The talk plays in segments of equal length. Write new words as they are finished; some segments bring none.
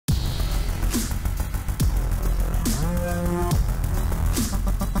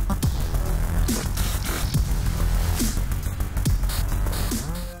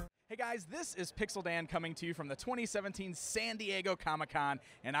guys, this is Pixel Dan coming to you from the 2017 San Diego Comic-Con,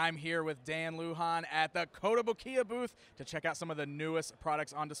 and I'm here with Dan Lujan at the Kotobukiya booth to check out some of the newest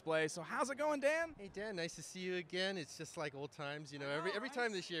products on display. So how's it going, Dan? Hey Dan, nice to see you again. It's just like old times, you know. Every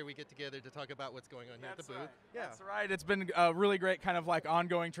time this year we get together to talk about what's going on here at the booth. Right. Yeah, that's right. It's been a really great kind of like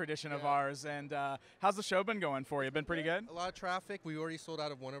ongoing tradition of ours. And how's the show been going for you? Been pretty good? A lot of traffic. We already sold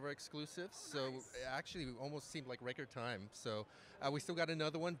out of one of our exclusives, so it actually almost seemed like record time. So we still got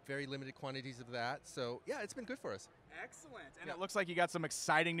another one, very limited quantities of that. So yeah, it's been good for us. Excellent. And it looks like you got some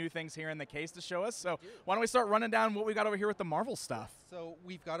exciting new things here in the case to show us. So why don't we start running down what we got over here with the Marvel stuff? So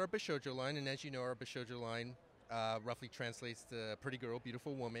we've got our Bishoujo line, and as you know, our Bishoujo line roughly translates to Pretty Girl,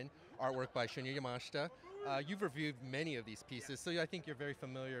 Beautiful Woman, artwork by Shinya Yamashita. You've reviewed many of these pieces, so I think you're very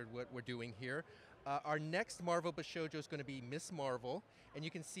familiar with what we're doing here. Our next Marvel Bishoujo is going to be Miss Marvel, and you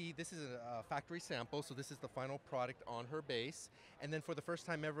can see this is a factory sample, so this is the final product on her base. And then for the first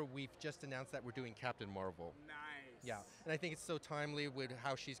time ever, we've just announced that we're doing Captain Marvel. Nice. Yeah, and I think it's so timely with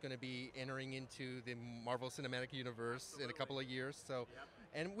how she's going to be entering into the Marvel Cinematic Universe in a couple of years. So,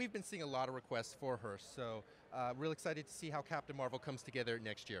 and we've been seeing a lot of requests for her, so real excited to see how Captain Marvel comes together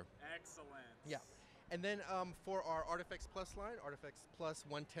next year. Excellent. Yeah. And then for our Artifacts Plus line, Artifacts Plus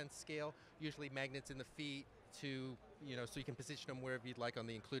 1/10 scale, usually magnets in the feet to, so you can position them wherever you'd like on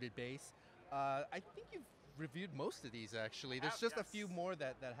the included base. I think you've reviewed most of these actually. There's just a few more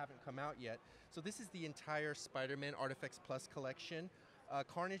that haven't come out yet. So this is the entire Spider-Man Artifacts Plus collection.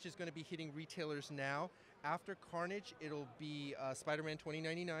 Carnage is going to be hitting retailers now. After Carnage, it'll be Spider-Man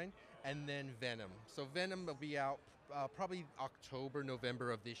 2099 and then Venom. So Venom will be out probably October,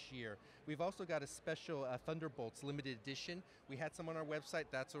 November of this year. We've also got a special Thunderbolts limited edition. We had some on our website,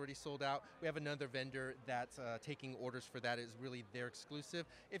 that's already sold out. We have another vendor that's taking orders for that. It's really their exclusive.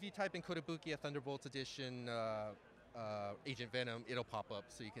 If you type in Kotobukiya Thunderbolts edition Agent Venom, it'll pop up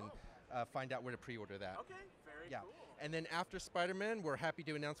so you can find out where to pre-order that. Okay, very cool. And then after Spider-Man, we're happy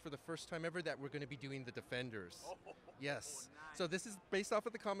to announce for the first time ever that we're going to be doing the Defenders. Yes. Nice. So this is based off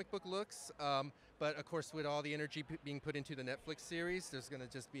of the comic book looks, but of course with all the energy being put into the Netflix series, there's going to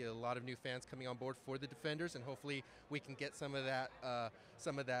just be a lot of new fans coming on board for the Defenders, and hopefully we can get some of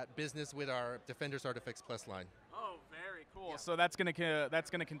that business with our Defenders Artifacts Plus line. Oh, very cool. Yeah. So that's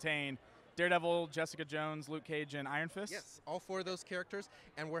gonna contain Daredevil, Jessica Jones, Luke Cage, and Iron Fist? Yes, all four of those characters,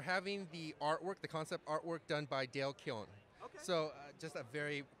 and we're having the artwork, the concept artwork done by Dale Kiln. Okay. So just a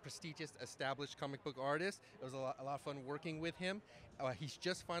very prestigious, established comic book artist. It was a lot of fun working with him. He's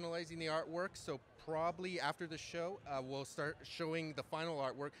just finalizing the artwork, so probably after the show, we'll start showing the final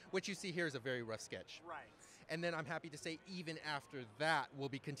artwork. What you see here is a very rough sketch. Right. And then I'm happy to say even after that, we'll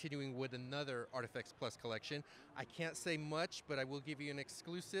be continuing with another Artifacts Plus collection. I can't say much, but I will give you an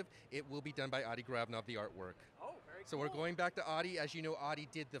exclusive. It will be done by Adi Grabnov, the artwork. Oh, very So cool. we're going back to Adi. As you know, Adi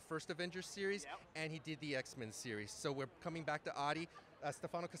did the first Avengers series, and he did the X-Men series. So we're coming back to Adi.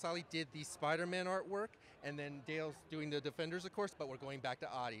 Stefano Casali did the Spider-Man artwork, and then Dale's doing the Defenders, of course, but we're going back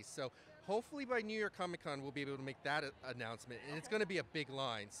to Adi. So hopefully by New York Comic Con, we'll be able to make that announcement, and it's going to be a big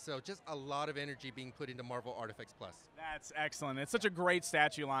line. So just a lot of energy being put into Marvel Artifacts Plus. That's excellent. It's such a great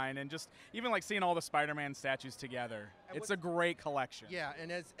statue line, and just even like seeing all the Spider-Man statues together. It's a great collection. Yeah,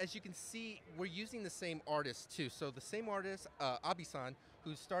 and as you can see, we're using the same artist too. So the same artist, Abe-san,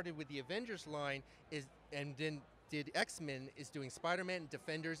 who started with the Avengers line, and then did X-Men, is doing Spider-Man,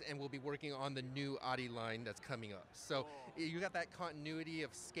 Defenders, and will be working on the new Adi line that's coming up. So you got that continuity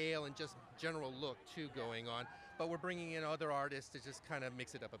of scale and just general look too going on, but we're bringing in other artists to just kind of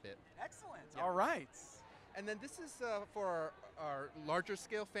mix it up a bit. Excellent. Yeah. All right. And then this is for our larger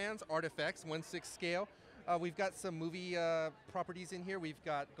scale fans, Artifacts, 1/6 scale. We've got some movie properties in here. We've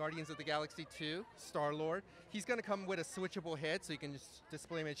got Guardians of the Galaxy 2, Star-Lord. He's going to come with a switchable head, so you can just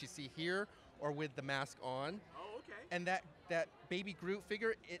display him as you see here, or with the mask on. Oh, okay. And that baby Groot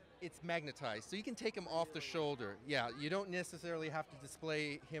figure, it's magnetized, so you can take him off the shoulder. Yeah, you don't necessarily have to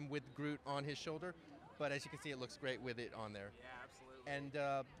display him with Groot on his shoulder, but as you can see, it looks great with it on there. Yeah, absolutely.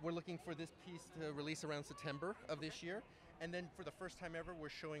 And we're looking for this piece to release around September of this year. And then for the first time ever, we're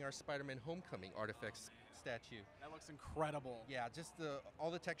showing our Spider-Man Homecoming Artifacts statue. That looks incredible. Yeah, just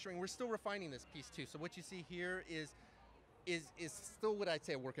all the texturing. We're still refining this piece too. So what you see here is still what I'd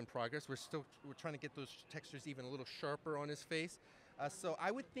say a work in progress. We're trying to get those textures even a little sharper on his face. So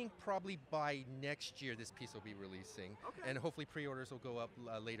I would think probably by next year this piece will be releasing, and hopefully pre-orders will go up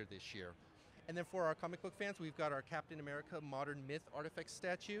later this year. And then for our comic book fans, we've got our Captain America Modern Myth Artifact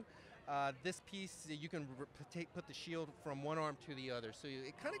statue. This piece, you can put the shield from one arm to the other, so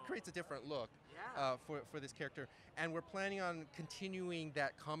it kind of creates a different look for this character. And we're planning on continuing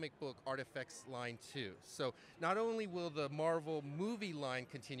that comic book artifacts line too. So not only will the Marvel movie line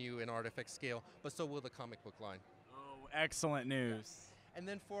continue in artifact scale, but so will the comic book line. Oh, excellent news. And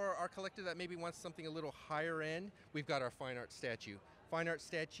then for our collector that maybe wants something a little higher end, we've got our fine art statue. Fine art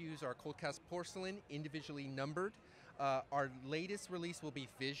statues are cold cast porcelain, individually numbered. Our latest release will be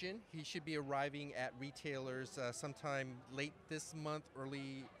Vision. He should be arriving at retailers sometime late this month, well,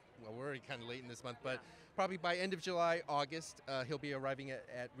 we're already kind of late in this month, but probably by end of July, August, he'll be arriving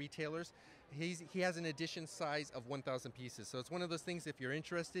at retailers. He has an edition size of 1,000 pieces. So it's one of those things, if you're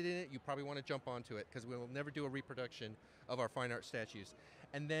interested in it, you probably want to jump onto it, because we'll never do a reproduction of our fine art statues.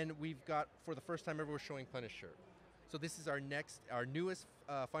 And then we've got, for the first time ever, we're showing Punisher. So this is our newest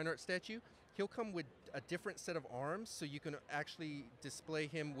fine art statue. He'll come with a different set of arms, so you can actually display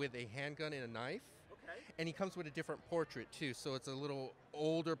him with a handgun and a knife. Okay. And he comes with a different portrait too, so it's a little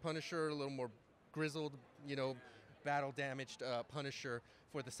older Punisher, a little more grizzled, battle damaged Punisher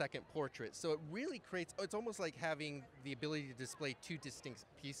for the second portrait. So it really creates, it's almost like having the ability to display two distinct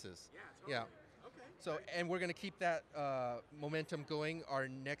pieces. Yeah, totally. Yeah. Okay. So, and we're going to keep that momentum going. Our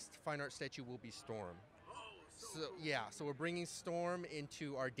next fine art statue will be Storm. So we're bringing Storm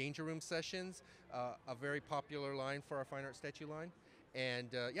into our Danger Room sessions, a very popular line for our fine art statue line. And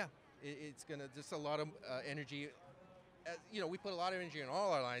it's going to, just a lot of energy. We put a lot of energy in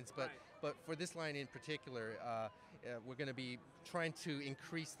all our lines, but for this line in particular, we're going to be trying to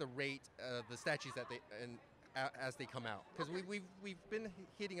increase the rate of the statues as they come out. Because we've been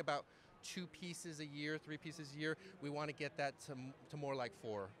hitting about 2 pieces a year, 3 pieces a year. We want to get that to more like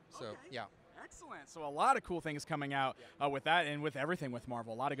 4. So, yeah. Excellent. So a lot of cool things coming out with that and with everything with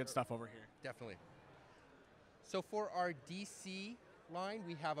Marvel. A lot of good stuff over here. Definitely. So for our DC line,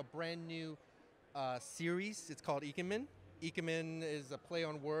 we have a brand new series. It's called Ikemen. Ikemen is a play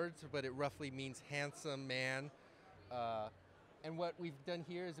on words, but it roughly means handsome man. And what we've done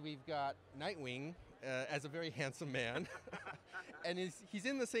here is we've got Nightwing as a very handsome man. And he's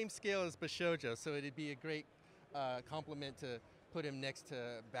in the same scale as Bashoujo, so it'd be a great compliment to put him next to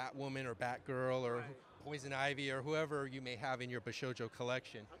Batwoman or Batgirl or Poison Ivy or whoever you may have in your Bashoujo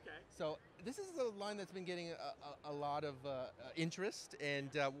collection. Okay. So this is a line that's been getting a lot of interest, and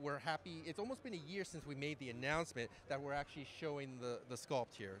we're happy. It's almost been a year since we made the announcement that we're actually showing the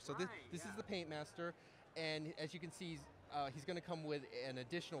sculpt here. So this is the Paint Master, and as you can see, he's going to come with an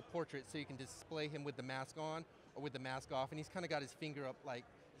additional portrait, so you can display him with the mask on or with the mask off, and he's kind of got his finger up like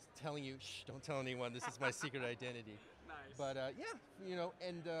telling you, shh, don't tell anyone, this is my secret identity. Nice. But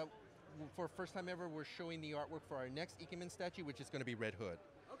for first time ever, we're showing the artwork for our next Ikemen statue, which is going to be Red Hood.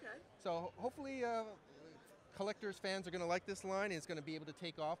 Okay. So hopefully collectors, fans are going to like this line, and it's going to be able to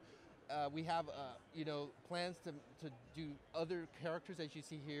take off. We have plans to do other characters, as you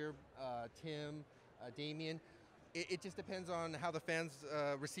see here, Tim, Damien. It just depends on how the fans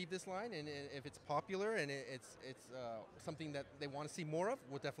receive this line, and if it's popular and it's something that they want to see more of,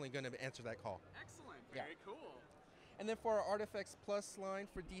 we're definitely going to answer that call. Excellent. Very cool. And then for our Artifacts Plus line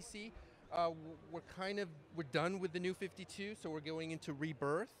for DC, we're done with the new 52, so we're going into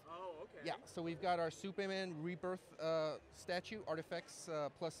Rebirth. Oh, okay. Yeah, so we've got our Superman Rebirth statue, Artifacts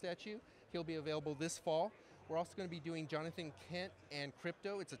Plus statue. He'll be available this fall. We're also going to be doing Jonathan Kent and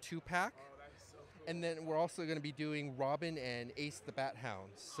Crypto. It's a 2-pack. Oh, that's so cool. And then we're also going to be doing Robin and Ace the Bat Hound.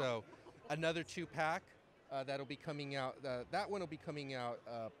 So another 2-pack that'll be coming out. That one will be coming out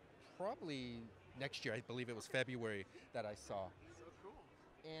probably next year. I believe it was February that I saw. So cool.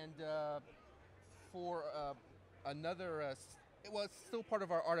 And for another, it's still part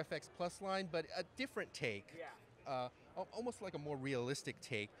of our Artifacts Plus line, but a different take. Yeah. Almost like a more realistic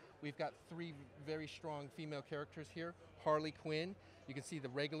take. We've got 3 very strong female characters here. Harley Quinn. You can see the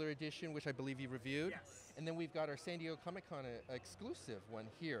regular edition, which I believe you reviewed. Yes. And then we've got our San Diego Comic-Con exclusive one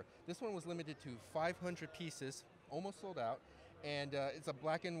here. This one was limited to 500 pieces, almost sold out. And it's a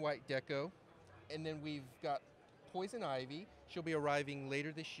black and white deco. And then we've got Poison Ivy. She'll be arriving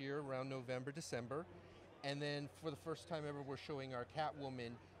later this year, around November, December. And then for the first time ever, we're showing our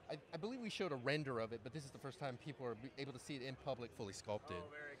Catwoman. I believe we showed a render of it, but this is the first time people are able to see it in public, fully sculpted. Oh,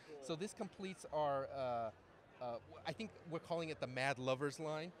 very cool. So this completes our, I think we're calling it the Mad Lovers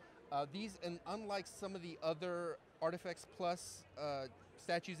line. These, and unlike some of the other Artifacts Plus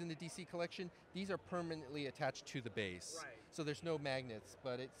statues in the DC collection, these are permanently attached to the base. Right. So there's no magnets,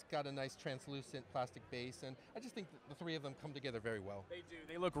 but it's got a nice translucent plastic base, and I just think the 3 of them come together very well. They do.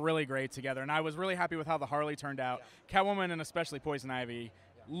 They look really great together, and I was really happy with how the Harley turned out. Yeah. Catwoman and especially Poison Ivy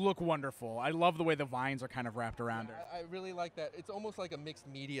look wonderful. I love the way the vines are kind of wrapped around her. I really like that. It's almost like a mixed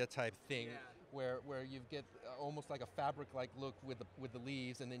media type thing, Yeah. where you get almost like a fabric-like look with the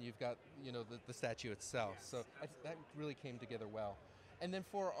leaves, and then you've got the statue itself. Yes. So that really came together well. And then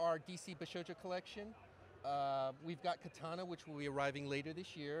for our DC Bishojo collection, we've got Katana, which will be arriving later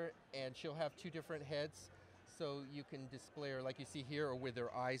this year, and she'll have 2 different heads. So you can display her like you see here, or with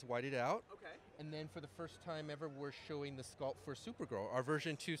her eyes whited out. Okay. And then for the first time ever, we're showing the sculpt for Supergirl, our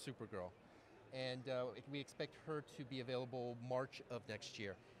version 2 Supergirl. And we expect her to be available March of next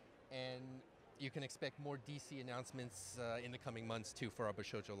year. And you can expect more DC announcements in the coming months too for our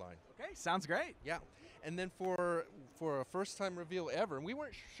Bishojo line. Okay, sounds great. Yeah. And then for a first time reveal ever, and we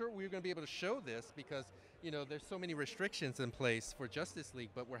weren't sure we were going to be able to show this because there's so many restrictions in place for Justice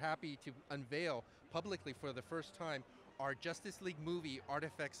League, but we're happy to unveil publicly for the first time our Justice League movie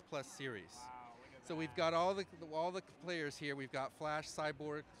Artifacts Plus series. Wow, look at So that. we've got all the players here. We've got Flash,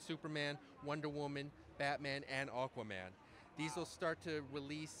 Cyborg, Superman, Wonder Woman, Batman, and Aquaman. These will start to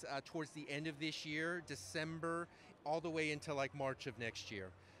release towards the end of this year, December, all the way into like March of next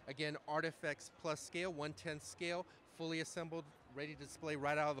year. Again, Artifacts Plus scale, 1/10 scale, fully assembled, ready to display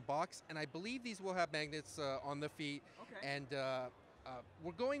right out of the box. And I believe these will have magnets on the feet. Okay. And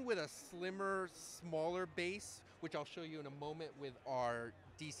we're going with a slimmer, smaller base, which I'll show you in a moment with our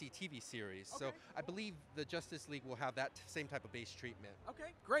DC TV series. So Okay. I believe the Justice League will have that same type of base treatment.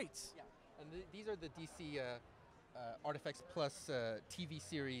 Okay, great. Yeah, and these are the DC Artifacts Plus TV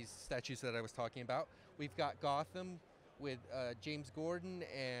series statues that I was talking about. We've got Gotham with James Gordon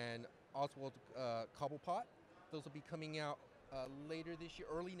and Oswald Cobblepot. Those will be coming out later this year,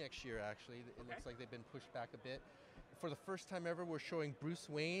 early next year actually. It looks like they've been pushed back a bit. For the first time ever, we're showing Bruce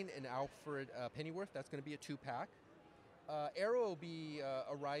Wayne and Alfred Pennyworth. That's going to be a 2-pack. Arrow will be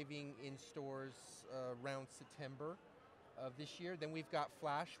arriving in stores around September of this year. Then we've got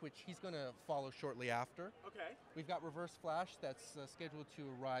Flash, which he's going to follow shortly after. Okay. We've got Reverse Flash that's scheduled to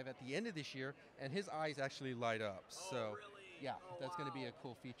arrive at the end of this year, and his eyes actually light up. So, really? yeah, Oh, that's going to be wow. a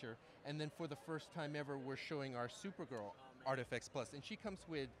cool feature. And then for the first time ever, we're showing our Supergirl Artifacts Plus, and she comes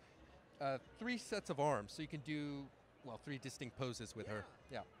with 3 sets of arms, so you can do 3 distinct poses with her.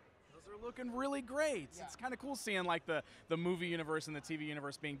 Yeah. Those are looking really great. Yeah. It's kind of cool seeing like the movie universe and the TV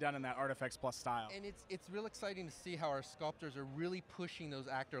universe being done in that Artifacts Plus style. And it's real exciting to see how our sculptors are really pushing those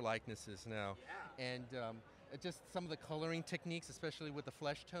actor likenesses now. Yeah. And just some of the coloring techniques, especially with the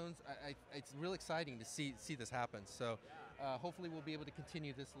flesh tones, it's real exciting to see this happen. So hopefully we'll be able to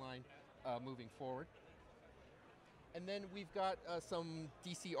continue this line moving forward. And then we've got some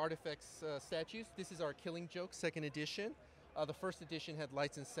DC Artifacts statues. This is our Killing Joke 2nd edition. The 1st edition had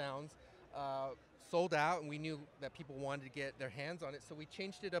lights and sounds. Sold out, and we knew that people wanted to get their hands on it, so we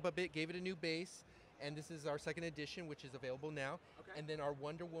changed it up a bit, gave it a new base, and this is our 2nd edition, which is available now. Okay. And then our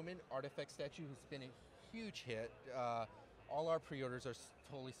Wonder Woman Artifact statue has been a huge hit. All our pre-orders are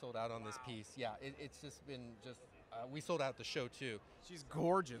totally sold out on this piece. Yeah, it's just been we sold out the show too. She's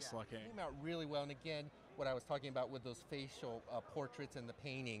gorgeous Yeah, looking. It came out really well, and again, what I was talking about with those facial portraits and the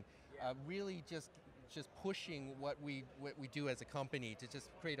painting, really just pushing what we do as a company to just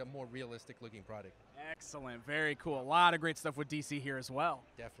create a more realistic looking product. Excellent, very cool. A lot of great stuff with DC here as well.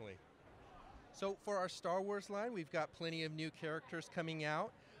 Definitely. So for our Star Wars line, we've got plenty of new characters coming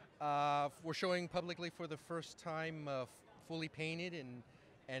out. We're showing publicly for the first time fully painted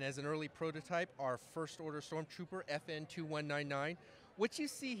and as an early prototype, our First Order Stormtrooper FN2199. What you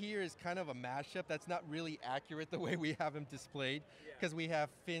see here is kind of a mashup. That's not really accurate the way we have him displayed, because we have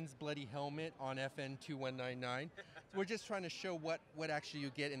Finn's bloody helmet on FN2199. So we're just trying to show what actually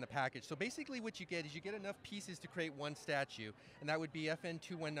you get in the package. So basically what you get is you get enough pieces to create one statue, and that would be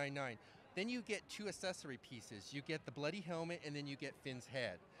FN2199. Then you get 2 accessory pieces. You get the bloody helmet, and then you get Finn's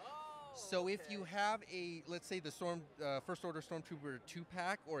head. So if you have let's say the First Order Stormtrooper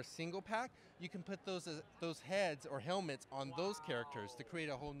 2-pack or a single pack, you can put those heads or helmets on those characters to create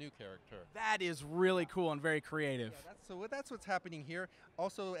a whole new character. That is really cool and very creative. Yeah, that's what's happening here.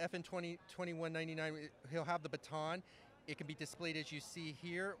 Also, FN2199, he'll have the baton. It can be displayed as you see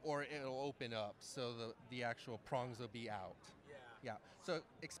here, or it'll open up, so the actual prongs will be out. Yeah, so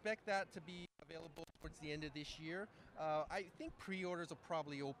expect that to be available towards the end of this year. I think pre-orders will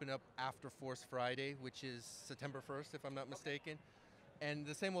probably open up after Force Friday, which is September 1st, if I'm not mistaken. And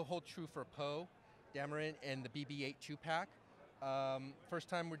the same will hold true for Poe, Dameron, and the BB-8 2-pack. First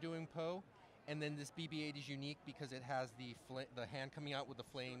time we're doing Poe, and then this BB-8 is unique because it has the hand coming out with the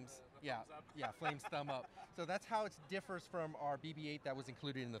flames. Flames thumb up. So that's how it differs from our BB-8 that was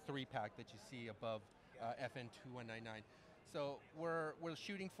included in the 3-pack that you see above FN2199. So we're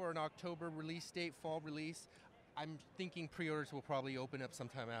shooting for an October release date, fall release. I'm thinking pre-orders will probably open up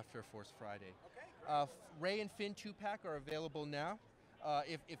sometime after Force Friday. Okay. Ray and Finn 2-pack are available now.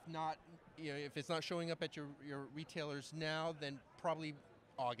 If not, if it's not showing up at your retailers now, then probably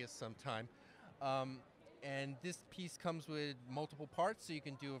August sometime. And this piece comes with multiple parts, so you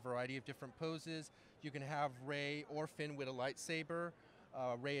can do a variety of different poses. You can have Ray or Finn with a lightsaber,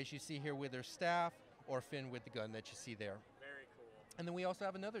 Ray, as you see here, with her staff, or Finn with the gun that you see there. Very cool. And then we also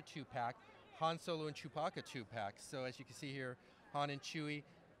have another 2-pack, Han Solo and Chewbacca 2-pack. So as you can see here, Han and Chewie,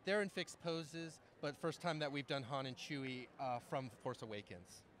 they're in fixed poses, but first time that we've done Han and Chewie from Force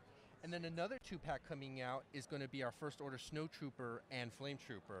Awakens. And then another 2-pack coming out is going to be our First Order Snow Trooper and Flame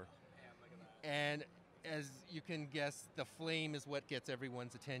Trooper. Man, look at that. And as you can guess, the flame is what gets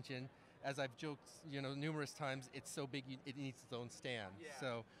everyone's attention. As I've joked, numerous times, it's so big it needs its own stand. Yeah.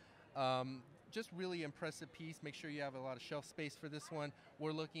 So, just really impressive piece. Make sure you have a lot of shelf space for this one.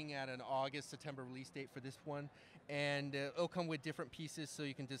 We're looking at an August, September release date for this one. And it'll come with different pieces so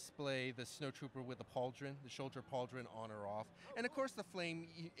you can display the Snow Trooper with the pauldron, the shoulder pauldron on or off. And of course the flame,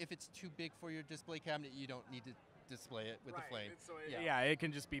 if it's too big for your display cabinet, you don't need to display it with the flame. So it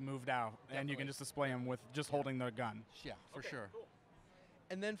can just be moved out, and you can just display them with just holding the gun. Yeah, for sure. Cool.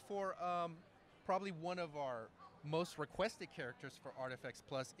 And then for probably one of our most requested characters for Artifacts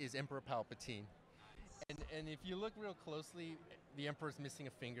Plus is Emperor Palpatine. And if you look real closely, the Emperor's missing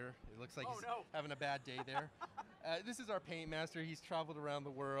a finger. It looks like he's having a bad day there. This is our paint master. He's traveled around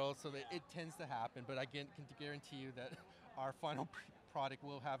the world, so that it tends to happen. But I can guarantee you that our final product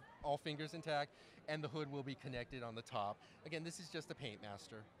will have all fingers intact, and the hood will be connected on the top. Again, this is just a paint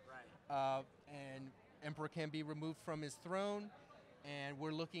master. Right. And Emperor can be removed from his throne, and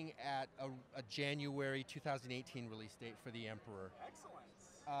we're looking at a January 2018 release date for the Emperor.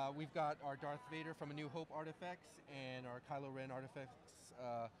 Excellent. We've got our Darth Vader from A New Hope artifacts and our Kylo Ren artifacts.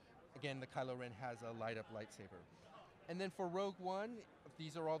 Again, the Kylo Ren has a light-up lightsaber. And then for Rogue One,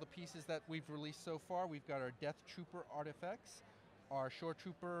 these are all the pieces that we've released so far. We've got our Death Trooper artifacts, our Shore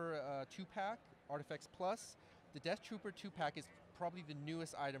Trooper 2-pack, Artifacts Plus. The Death Trooper 2-pack is probably the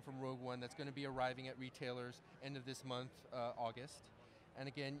newest item from Rogue One that's going to be arriving at retailers end of this month, August. And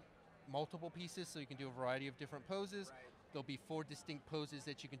again, multiple pieces, so you can do a variety of different poses. Right. There'll be 4 distinct poses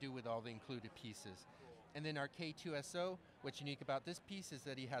that you can do with all the included pieces. And then our K2SO, what's unique about this piece is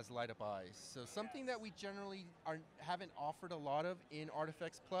that he has light-up eyes. So something that we generally haven't offered a lot of in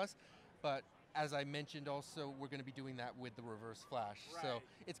Artifacts Plus, but as I mentioned also, we're going to be doing that with the reverse flash. Right. So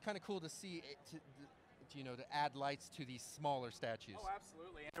it's kind of cool to see it, to add lights to these smaller statues. Oh,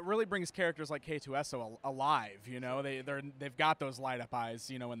 absolutely. And it really brings characters like K2SO alive, They've got those light-up eyes,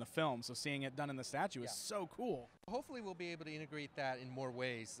 in the film, so seeing it done in the statue is so cool. Hopefully we'll be able to integrate that in more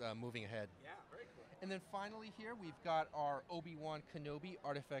ways moving ahead. Yeah, very cool. And then finally here, we've got our Obi-Wan Kenobi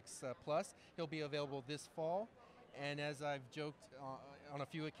Artifacts Plus. He'll be available this fall, and as I've joked on a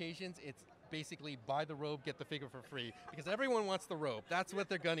few occasions, it's basically buy the robe, get the figure for free, because everyone wants the robe. That's what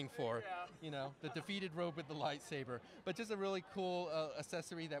they're gunning for, the defeated robe with the lightsaber. But just a really cool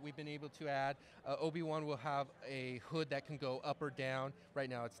accessory that we've been able to add. Obi-Wan will have a hood that can go up or down. Right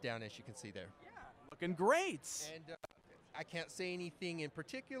now it's down, as you can see there. Yeah, looking great. And I can't say anything in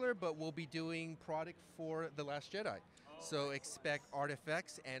particular, but we'll be doing product for The Last Jedi. So expect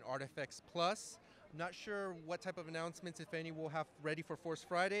Artifacts and Artifacts Plus. I'm not sure what type of announcements, if any, we'll have ready for Force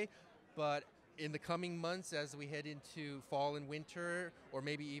Friday. But in the coming months, as we head into fall and winter, or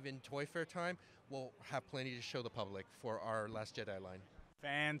maybe even Toy Fair time, we'll have plenty to show the public for our Last Jedi line.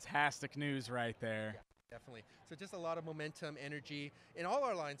 Fantastic news right there. Yeah, definitely. So just a lot of momentum, energy, in all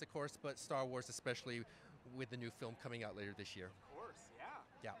our lines, of course, but Star Wars especially with the new film coming out later this year. Of course,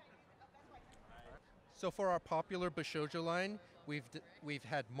 yeah. Yeah. So for our popular Bashoujo line, we've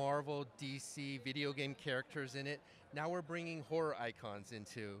had Marvel, DC, video game characters in it. Now we're bringing horror icons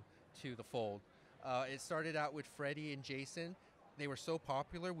into the fold. It started out with Freddy and Jason. They were so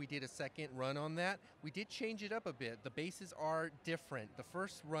popular, we did a second run on that. We did change it up a bit. The bases are different. The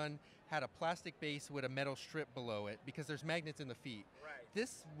first run had a plastic base with a metal strip below it because there's magnets in the feet. Right.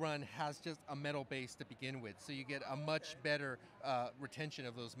 This run has just a metal base to begin with, so you get a much better retention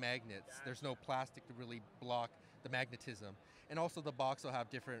of those magnets. There's no plastic to really block the magnetism. And also the box will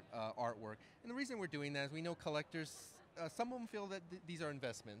have different artwork. And the reason we're doing that is we know collectors, some of them feel that these are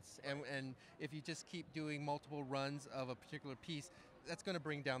investments, and if you just keep doing multiple runs of a particular piece, that's going to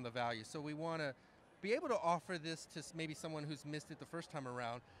bring down the value. So we want to be able to offer this to maybe someone who's missed it the first time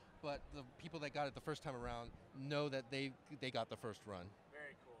around, but the people that got it the first time around know that they got the first run.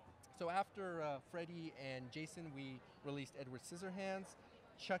 Very cool. So after Freddy and Jason, we released Edward Scissorhands,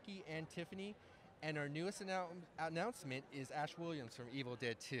 Chucky, and Tiffany, and our newest announcement is Ash Williams from Evil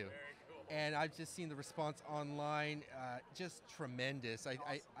Dead 2. Very cool. And I've just seen the response online, just tremendous. Awesome.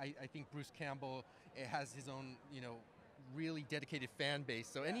 I think Bruce Campbell has his own, really dedicated fan base.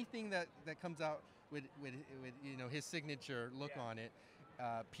 So anything that comes out with his signature look on it,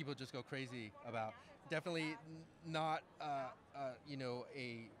 people just go crazy about. Definitely not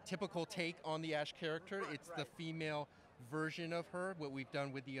a typical take on the Ash character. It's the female version of her, what we've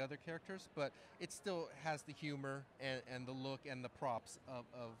done with the other characters, but it still has the humor and the look and the props of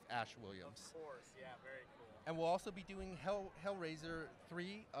Ash Williams. Of course, yeah, very cool. And we'll also be doing Hellraiser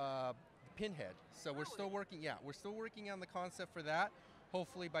 3 Pinhead. So we're still working on the concept for that.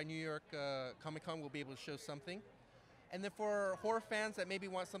 Hopefully by New York Comic Con we'll be able to show something. And then for horror fans that maybe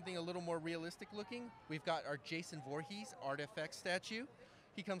want something a little more realistic looking, we've got our Jason Voorhees artifact statue.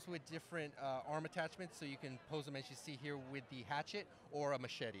 He comes with different arm attachments, so you can pose him as you see here with the hatchet or a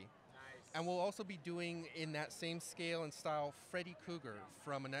machete. Nice. And we'll also be doing, in that same scale and style, Freddy Krueger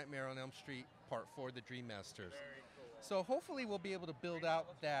from A Nightmare on Elm Street Part 4, The Dream Masters. Very cool. So hopefully we'll be able to build out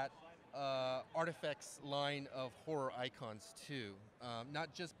that artifacts line of horror icons too.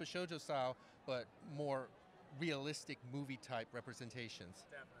 Not just Bashoujo style, but more realistic movie-type representations.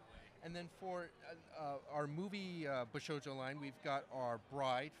 Definitely. And then for our movie Bashoujo line, we've got our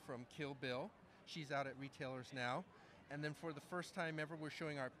Bride from Kill Bill. She's out at retailers now. And then for the first time ever, we're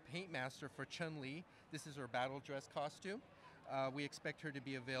showing our Paint Master for Chun-Li. This is her battle dress costume. We expect her to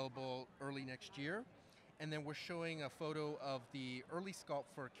be available early next year. And then we're showing a photo of the early sculpt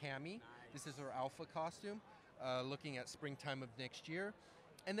for Cammy. Nice. This is her Alpha costume, looking at springtime of next year.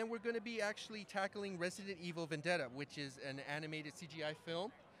 And then we're going to be actually tackling Resident Evil Vendetta, which is an animated CGI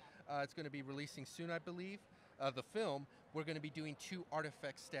film. It's going to be releasing soon, I believe. The film, we're going to be doing 2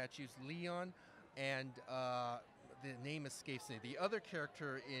 artifact statues, Leon and the name escapes me. The other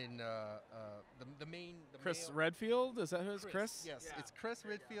character in the main... Chris male, Redfield? Is that who it's Chris? Yes, Yeah. it's Chris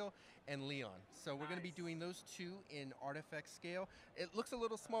Redfield and Leon. So we're going to be doing those 2 in artifact scale. It looks a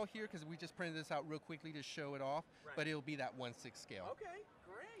little small here because we just printed this out real quickly to show it off, but it'll be that 1/6 scale. Okay,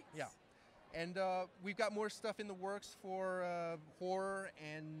 great. Yeah. And we've got more stuff in the works for horror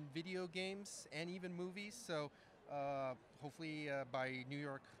and video games and even movies. So hopefully by New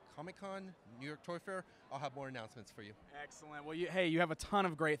York Comic Con, New York Toy Fair, I'll have more announcements for you. Excellent. Well, you have a ton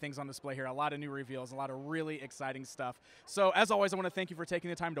of great things on display here, a lot of new reveals, a lot of really exciting stuff. So as always, I want to thank you for taking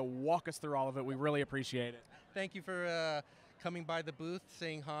the time to walk us through all of it. We really appreciate it. Thank you for coming by the booth,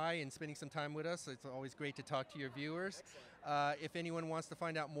 saying hi, and spending some time with us. It's always great to talk to your viewers. If anyone wants to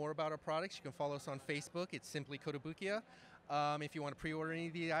find out more about our products, you can follow us on Facebook. It's simply Kotobukiya. If you want to pre-order any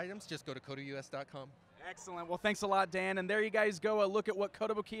of the items, just go to kotous.com. Excellent. Well, thanks a lot, Dan. And there you guys go, a look at what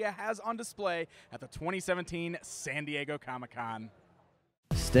Kotobukiya has on display at the 2017 San Diego Comic-Con.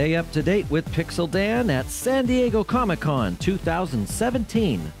 Stay up to date with Pixel Dan at San Diego Comic-Con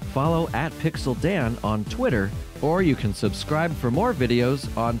 2017. Follow at Pixel Dan on Twitter, or you can subscribe for more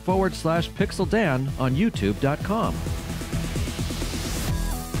videos on /PixelDan on YouTube.com.